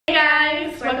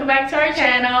back to our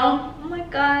channel. Oh my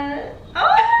god.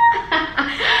 Oh.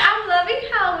 I'm loving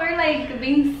how we're like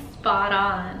being spot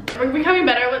on. We're becoming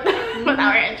better with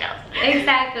our intros.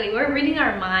 Exactly, we're reading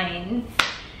our minds.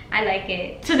 I like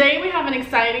it. Today we have an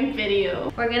exciting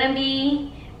video. We're gonna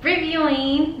be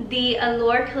reviewing the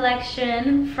Allure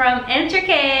collection from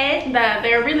INTREKIT that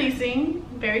they're releasing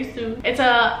very soon. It's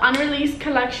a unreleased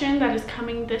collection that is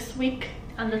coming this week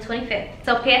on the 25th.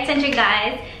 So pay attention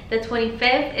guys, the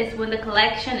 25th is when the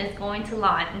collection is going to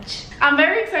launch. I'm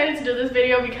very excited to do this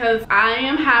video because I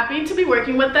am happy to be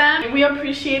working with them. And we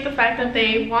appreciate the fact that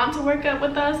they want to work up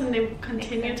with us and they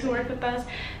continue to work with us.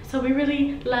 So we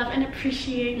really love and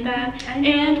appreciate that.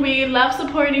 And we love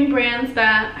supporting brands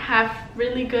that have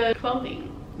really good clothing.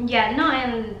 Yeah, no,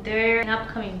 and they're an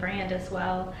upcoming brand as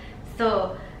well.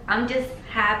 So I'm just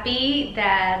happy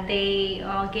that they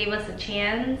gave us a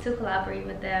chance to collaborate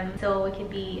with them so we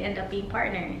could end up being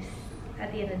partners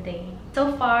at the end of the day.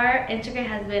 So far, INTREKIT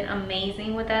has been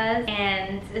amazing with us,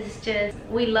 and it's just,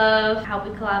 we love how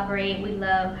we collaborate, we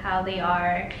love how they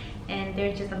are, and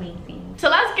they're just amazing. So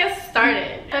let's get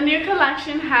started. The new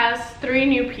collection has 3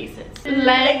 new pieces.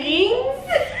 Leggings,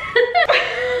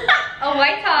 a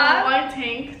white top, a white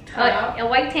tank top, a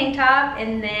white tank top,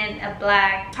 and then a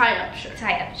black tie-up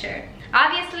shirt.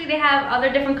 Obviously they have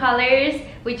other different colors.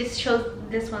 We just chose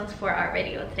this one's for our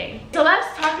video today. So let's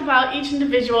talk about each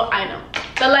individual item.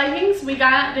 The leggings, we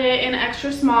got it in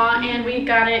extra small and we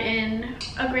got it in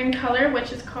a green color,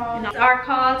 which is called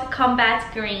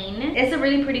Combat Green. It's a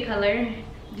really pretty color,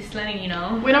 just letting you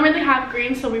know. We don't really have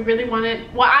green, so we really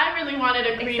wanted, well, I really wanted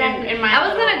a green in my I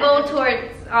was gonna go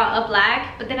towards a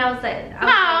black, but then I was like,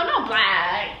 no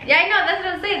black. Yeah, I know, that's what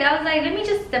I was saying. I was like, let me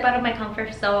just step out of my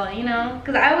comfort zone, you know,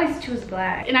 because I always choose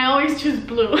black. And I always choose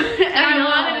blue. And I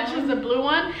wanted to choose the blue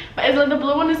one, but it's like, the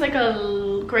blue one is like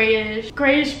a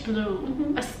grayish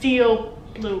blue, a steel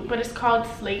blue, but it's called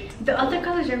slate. The other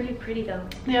colors are really pretty though.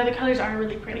 The other colors are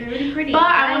really pretty. They're really pretty. But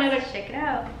I wanted to check it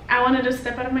out. I wanted to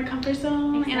step out of my comfort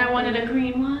zone, and I wanted a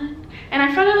green one. And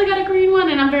I finally got a green one,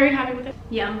 and I'm very happy with it.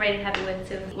 Yeah, I'm very happy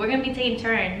with it too. We're gonna be taking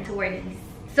turns to wear these.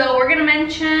 So we're gonna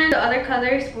mention the other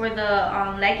colors for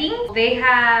the leggings. They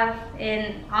have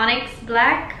in onyx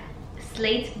black,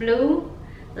 slate blue,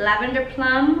 lavender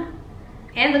plum,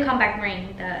 and the combat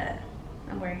green that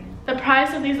I'm wearing. The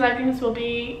price of these leggings will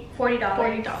be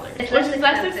 $40. Which is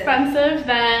less expensive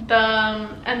than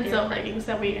the Enzo leggings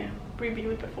that we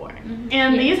reviewed before.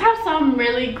 And these have some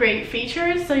really great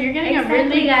features, so you're getting a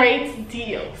really great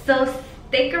deal. So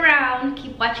stick around,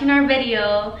 keep watching our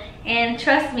video, and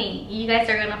trust me, you guys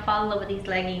are gonna fall in love with these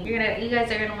leggings. You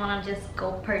guys are gonna want to just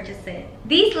go purchase it.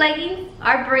 These leggings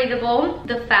are breathable.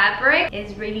 The fabric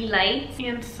is really light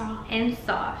and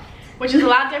soft. Which is a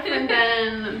lot different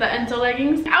than the Enzo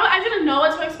leggings. I didn't know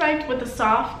what to expect with the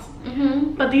soft,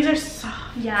 but these are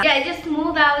soft. Yeah, it just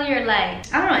smooth out your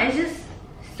legs. I don't know, it's just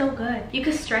so good. You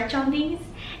could stretch on these,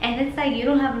 and it's like you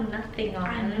don't have nothing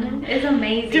on. It's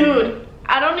amazing. Dude,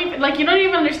 I don't even, like, you don't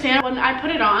even understand. When I put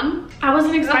it on, I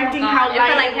wasn't expecting how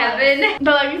light it like heaven.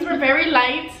 The leggings were very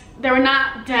light. They were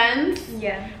not dense.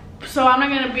 Yeah. So I'm not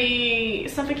gonna be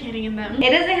suffocating in them. It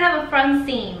doesn't have a front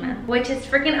seam, which is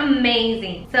freaking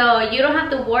amazing. So you don't have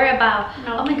to worry about,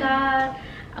 oh my god,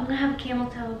 I'm gonna have a camel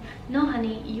toe. No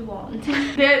honey, you won't.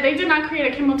 They did not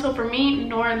create a camel toe for me,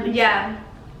 nor Lisa. Yeah.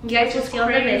 You guys will see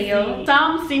on the video.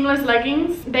 Some seamless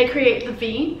leggings, they create the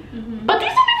V. But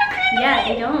these don't even create the V. Yeah,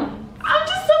 they don't. I'm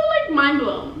just so like mind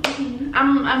blown.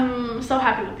 I'm so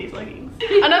happy with these leggings.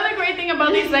 Another great thing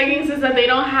about these leggings is that they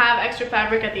don't have extra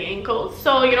fabric at the ankles.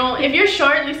 So, you know, if you're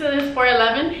short, Lisa is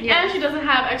 4'11", and she doesn't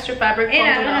have extra fabric. And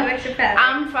I don't have extra fabric.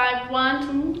 I'm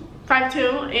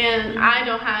 5'2", and I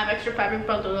don't have extra fabric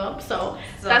bundled up. So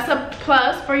that's a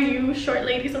plus for you short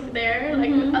ladies over there,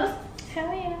 like us.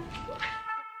 Hell yeah.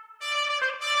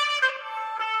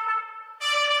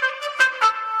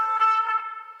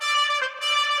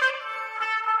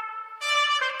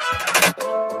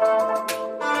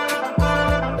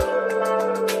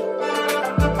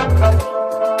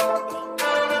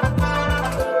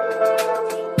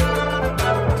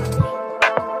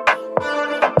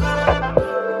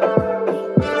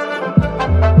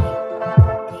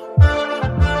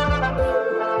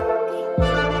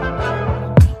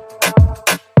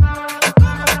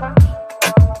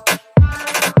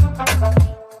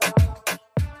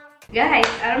 Guys,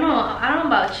 I don't know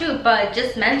about you, but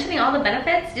just mentioning all the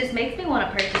benefits just makes me want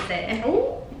to purchase it.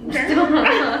 Ooh.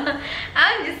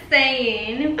 I'm just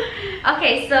saying.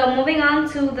 Okay, so moving on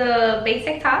to the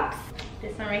basic tops.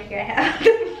 This one right here I have.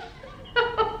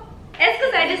 It's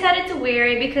because I decided to wear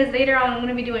it because later on I'm going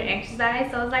to be doing exercise.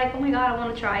 So I was like, oh my god, I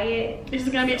want to try it. She's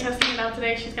going to be testing it out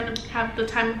today. She's going to have the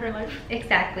time of her life.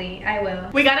 Exactly, I will.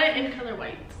 We got it in color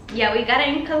white. Yeah, we got it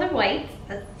in color white,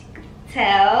 as you can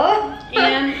tell.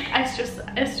 And it's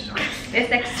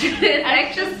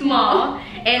extra small.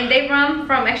 And they run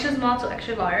from extra small to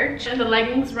extra large. And the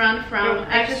leggings run from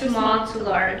extra small to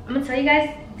large. I'm gonna tell you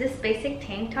guys, this basic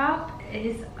tank top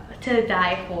is to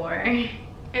die for.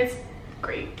 It's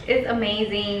great. It's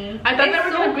amazing. I thought they were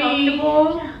gonna be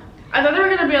I thought they were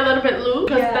gonna be a little bit loose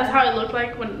because that's how it looked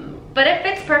like when. But it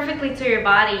fits perfectly to your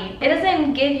body. It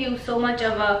doesn't give you so much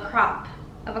of a crop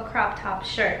top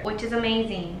shirt, which is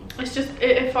amazing. It's just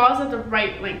it falls at the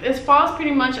right length. It falls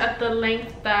pretty much at the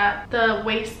length that the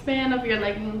waistband of your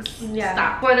leggings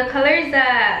stop. For the colors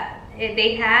that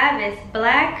they have is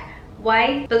black,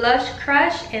 white, blush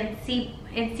crush, and sea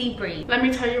breeze. Let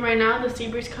me tell you right now, the sea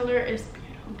breeze color is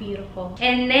beautiful.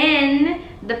 And then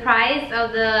the price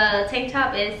of the tank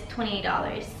top is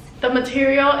 $28. The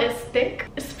material is thick.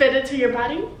 It's fitted to your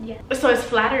body. Yes. So it's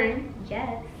flattering.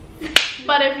 Yes.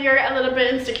 But if you're a little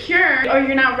bit insecure or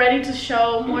you're not ready to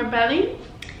show more belly,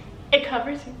 it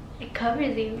covers you. It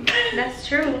covers you. That's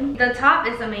true. The top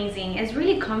is amazing. It's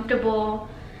really comfortable.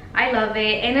 I love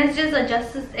it, and it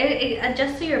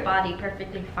adjusts to your body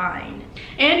perfectly fine.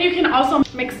 And you can also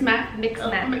mix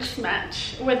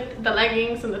match with the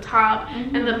leggings and the top,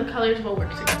 and then the colors will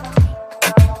work together.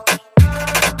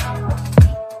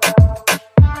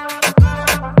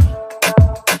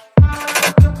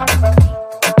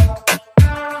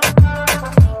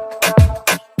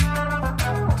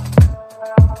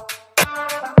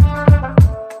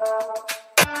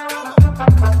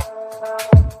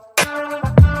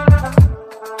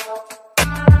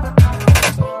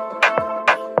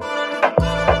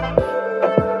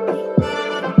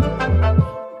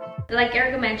 Like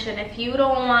Erica mentioned, if you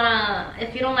don't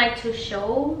like to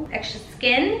show extra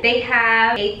skin, they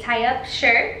have a tie-up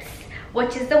shirt,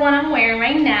 which is the one I'm wearing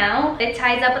right now. It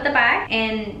ties up at the back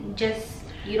and just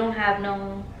you don't have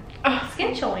no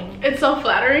skin showing. It's so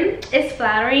flattering. It's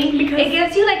flattering because it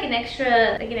gives you like an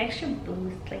extra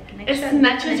boost, it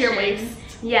snatches your waist.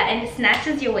 Yeah, and it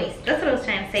snatches your waist. That's what I was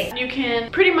trying to say. You can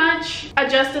pretty much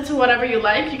adjust it to whatever you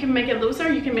like. You can make it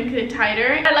looser, you can make it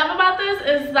tighter. What I love about this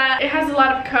is that it has a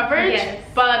lot of coverage,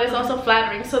 but it's also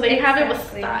flattering. So they have it with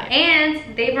style.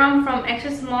 And they run from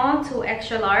extra small to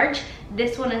extra large.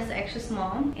 This one is extra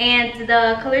small. And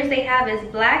the colors they have is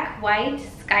black, white,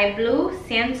 sky blue,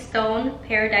 sandstone,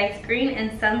 paradise green,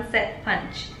 and sunset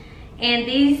punch. And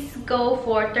these go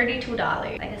for $32.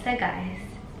 Like I said, guys,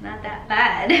 not that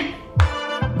bad.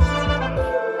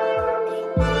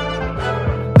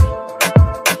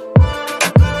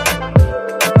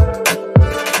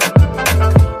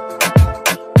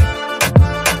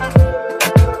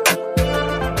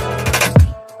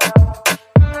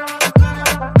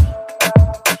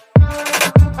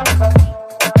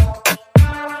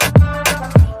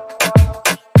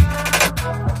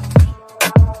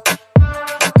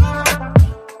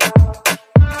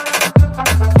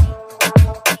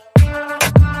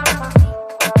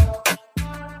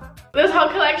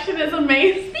 Collection is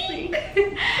amazing.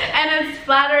 And it's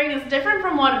flattering. It's different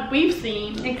from what we've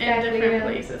seen in different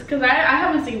places, because I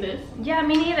haven't seen this. Yeah,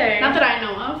 me neither. Not that I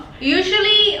know of.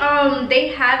 Usually they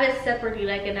have it separately,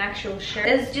 like an actual shirt.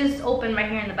 It's just open right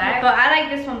here in the back, but I like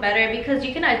this one better because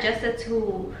you can adjust it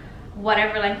to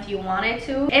whatever length you want it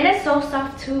to, and it's so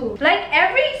soft too. Like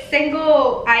every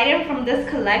single item from this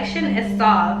collection is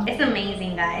soft. It's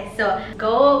amazing, guys. So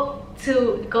go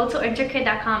to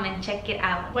INTREKIT.com and check it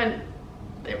out when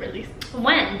they release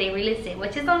it,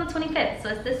 which is on the 25th, so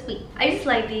it's this week. I just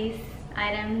like these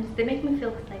items. They make me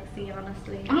feel sexy,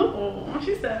 honestly. Oh,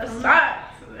 she says I'm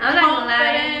not gonna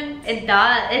lie. It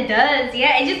does.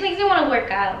 Yeah, it just makes me want to work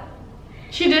out.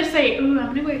 She did say, ooh,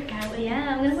 I'm gonna work out.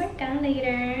 Yeah, I'm gonna work out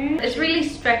later. It's really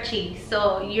stretchy,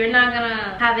 so you're not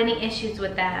gonna have any issues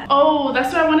with that. Oh,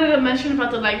 that's what I wanted to mention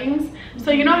about the leggings.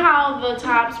 So you know how the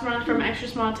tops run from extra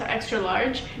small to extra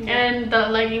large, and the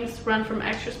leggings run from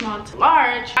extra small to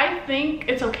large? I think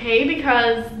it's okay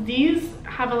because these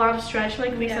have a lot of stretch,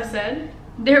 like Lisa said.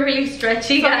 They're really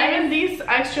stretchy, guys. Even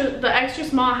the extra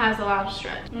small has a lot of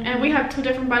stretch. And we have 2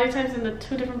 different body types, and the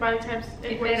 2 different body types,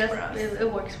 it works for us.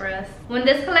 It works for us. When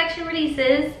this collection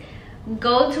releases,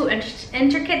 go to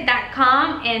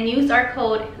INTREKIT.com and use our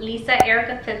code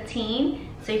LisaErica15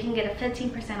 so you can get a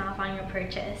 15% off on your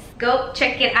purchase. Go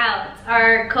check it out.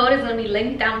 Our code is going to be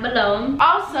linked down below.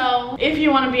 Also, if you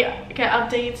want to get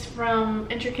updates from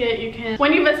INTREKIT, you can,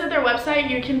 when you visit their website,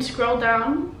 you can scroll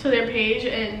down to their page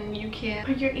and you you.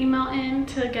 Put your email in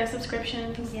to get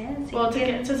subscriptions. Yes. Well,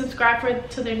 to subscribe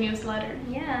to their newsletter.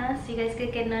 Yeah, so you guys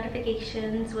could get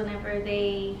notifications whenever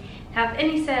they have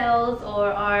any sales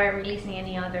or are releasing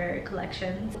any other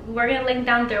collections. We're gonna link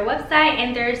down their website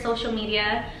and their social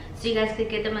media, so you guys could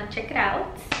get them and check it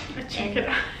out. Check it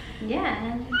out.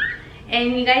 Yeah.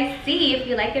 And you guys see if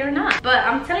you like it or not. But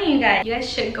I'm telling you guys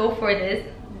should go for this.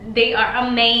 They are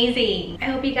amazing. I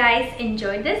hope you guys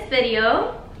enjoyed this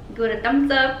video. Give it a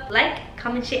thumbs up, like,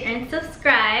 comment, share, and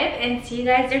subscribe. And see you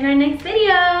guys in our next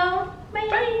video. Bye.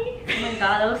 Bye. Oh my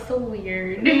god, that was so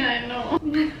weird. Yeah, I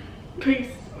know.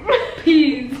 Peace.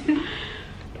 Peace.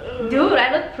 Dude,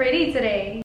 I look pretty today.